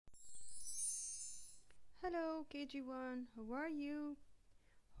Hello KG1, how are you?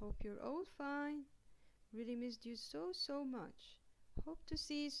 Hope you're all fine. Really missed you so much. Hope to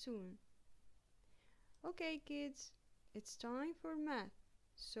see you soon. Okay kids, it's time for math.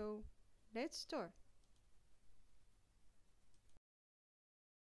 So let's start.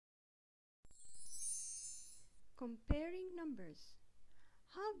 Comparing numbers.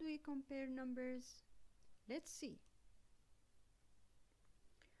 How do we compare numbers? Let's see.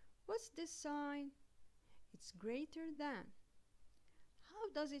 What's this sign? It's greater than. How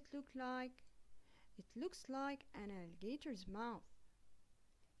does it look like? It looks like an alligator's mouth.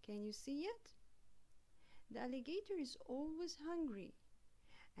 Can you see it? The alligator is always hungry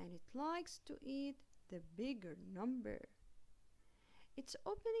and it likes to eat the bigger number. It's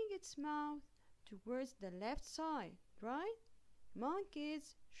opening its mouth towards the left side, right? Come on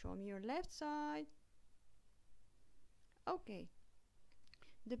kids, show me your left side. Okay,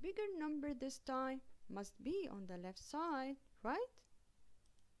 the bigger number this time must be on the left side, right?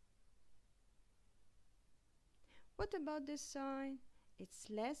 What about this sign? It's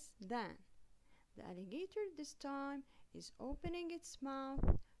less than. The alligator this time is opening its mouth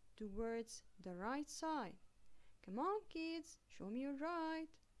towards the right side. Come on kids, show me your right.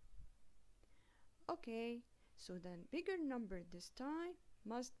 Okay, so the bigger number this time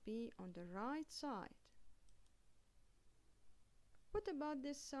must be on the right side. What about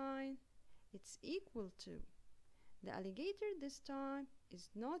this sign? It's equal to. The alligator this time is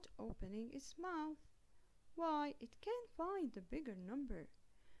not opening its mouth. Why? It can't find the bigger number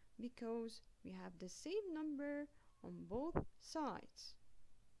because we have the same number on both sides.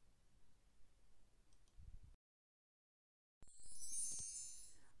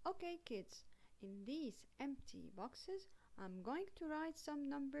 Okay kids, in these empty boxes I'm going to write some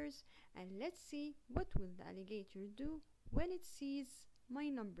numbers and let's see what will the alligator do when it sees my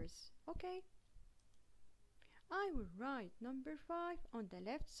numbers, okay? I will write number 5 on the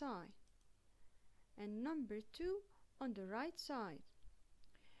left side and number 2 on the right side.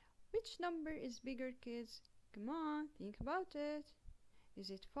 Which number is bigger kids? Come on, think about it. Is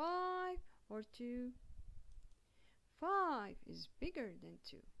it 5 or 2? 5 is bigger than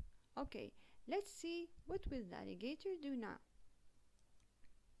 2. Okay, let's see what will the alligator do now.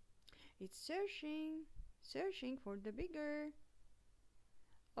 It's searching for the bigger.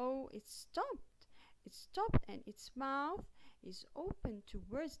 Oh, it stopped. It stopped and its mouth is open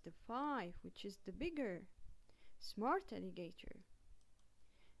towards the 5, which is the bigger. Smart alligator.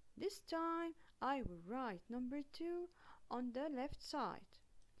 This time I will write number 2 on the left side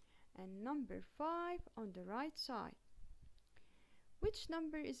and number 5 on the right side. Which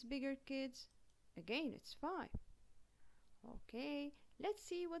number is bigger kids? Again, it's 5. Okay, let's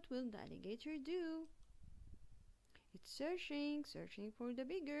see what will the alligator do. It's searching for the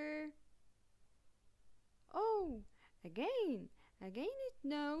bigger. Oh, again it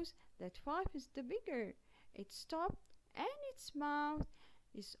knows that 5 is the bigger. It stopped and its mouth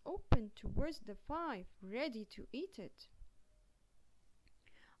is open towards the 5, ready to eat it.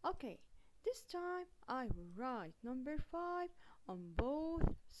 Okay, this time I will write number 5 on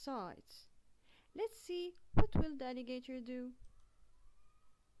both sides. Let's see what will the alligator do.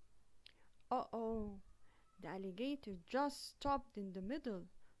 Uh-oh, the alligator just stopped in the middle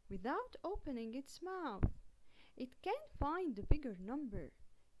without opening its mouth. It can't find the bigger number.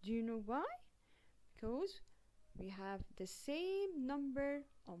 Do you know why? Because we have the same number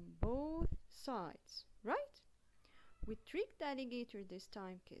on both sides, right? We tricked the alligator this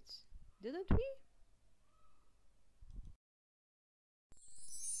time, kids, didn't we?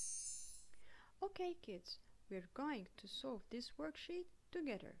 Okay, kids, we're going to solve this worksheet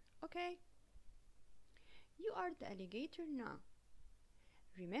together, okay? You are the alligator now.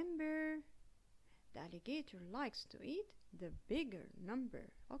 Remember, the alligator likes to eat the bigger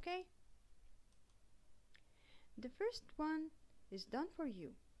number, okay? The first one is done for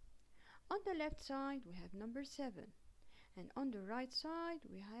you. On the left side we have number 7 and on the right side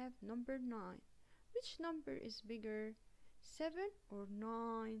we have number 9. Which number is bigger, 7 or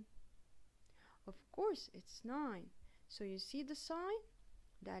 9? Of course it's 9. So you see the sign?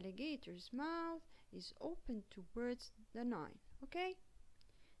 The alligator's mouth is open towards the 9, okay?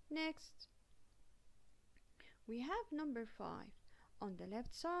 Next, we have number 5 on the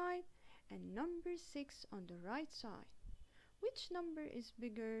left side and number 6 on the right side. Which number is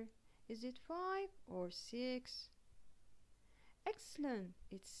bigger? Is it 5 or 6? Excellent,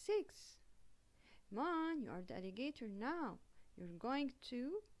 it's 6. Come on, you are the alligator now. You're going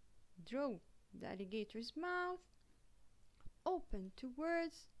to draw the alligator's mouth open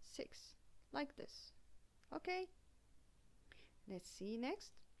towards 6, like this. Okay? Let's see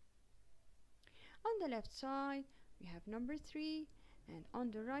next. On the left side, we have number 3, and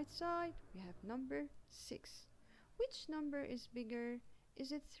on the right side, we have number 6. Which number is bigger?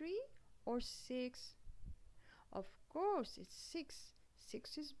 Is it 3 or 6? Of course, it's 6.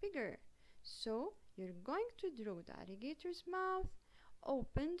 6 is bigger. So, you're going to draw the alligator's mouth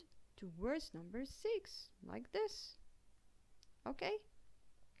opened towards number 6, like this. Okay?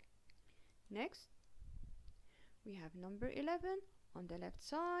 Next, we have number 11 on the left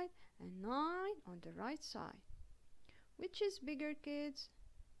side and 9 on the right side. Which is bigger, kids?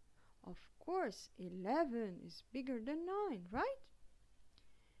 Of course, 11 is bigger than 9, right?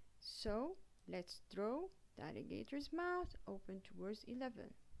 So, let's draw the alligator's mouth open towards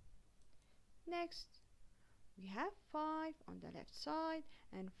 11. Next, we have 5 on the left side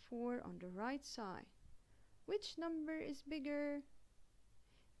and 4 on the right side. Which number is bigger?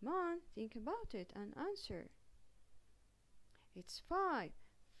 Come on, think about it and answer. It's 5.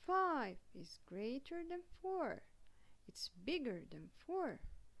 5 is greater than 4. It's bigger than 4.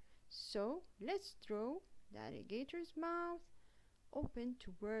 So, let's draw the alligator's mouth open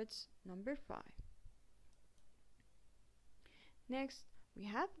towards number 5. Next, we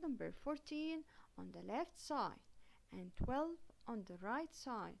have number 14 on the left side and 12 on the right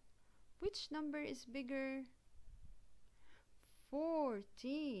side. Which number is bigger?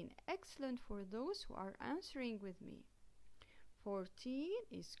 14. Excellent for those who are answering with me. 14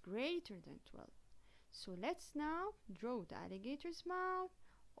 is greater than 12. So let's now draw the alligator's mouth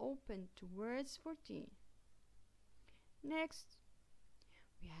open towards 14. Next,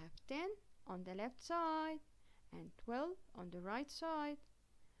 we have 10 on the left side and 12 on the right side.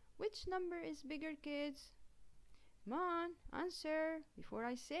 Which number is bigger, kids? Come on, answer before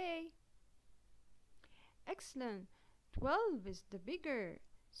I say. Excellent. 12 is the bigger.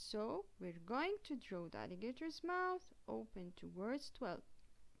 So we're going to draw the alligator's mouth open towards 12.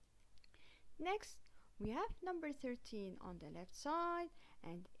 Next, we have number 13 on the left side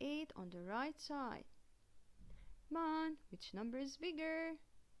and 8 on the right side. Come on, which number is bigger?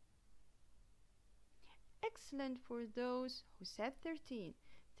 Excellent for those who said 13.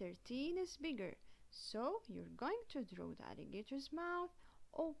 13 is bigger. So you're going to draw the alligator's mouth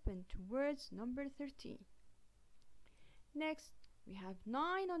open towards number 13. Next, we have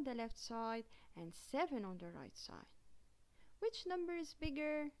 9 on the left side and 7 on the right side. Which number is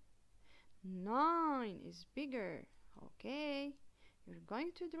bigger? 9 is bigger. Okay, you're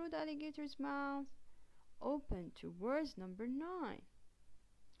going to draw the alligator's mouth open towards number 9.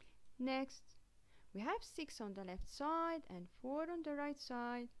 Next, we have 6 on the left side and 4 on the right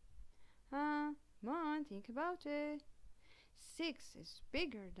side. Come on, think about it. 6 is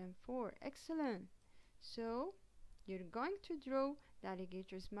bigger than 4. Excellent. So, you're going to draw the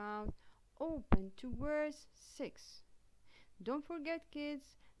alligator's mouth open towards 6. Don't forget,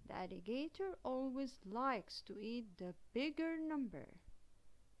 kids, the alligator always likes to eat the bigger number.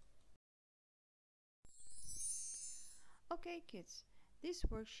 Okay, kids, this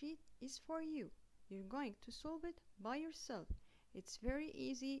worksheet is for you. You're going to solve it by yourself. It's very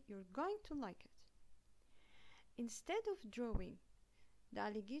easy. You're going to like it. Instead of drawing the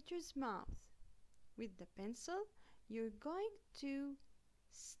alligator's mouth with the pencil, you're going to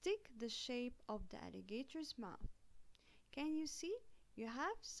stick the shape of the alligator's mouth. Can you see? You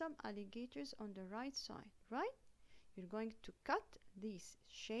have some alligators on the right side, right? You're going to cut these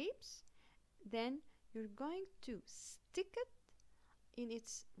shapes, then you're going to stick it in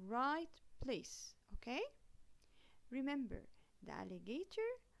its right place, okay? Remember, the alligator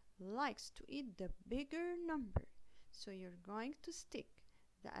likes to eat the bigger number, so you're going to stick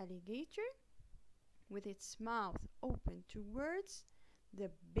the alligator with its mouth open towards the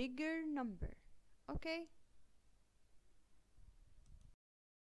bigger number, okay?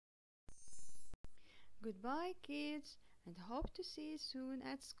 Goodbye, kids, and hope to see you soon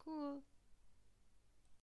at school.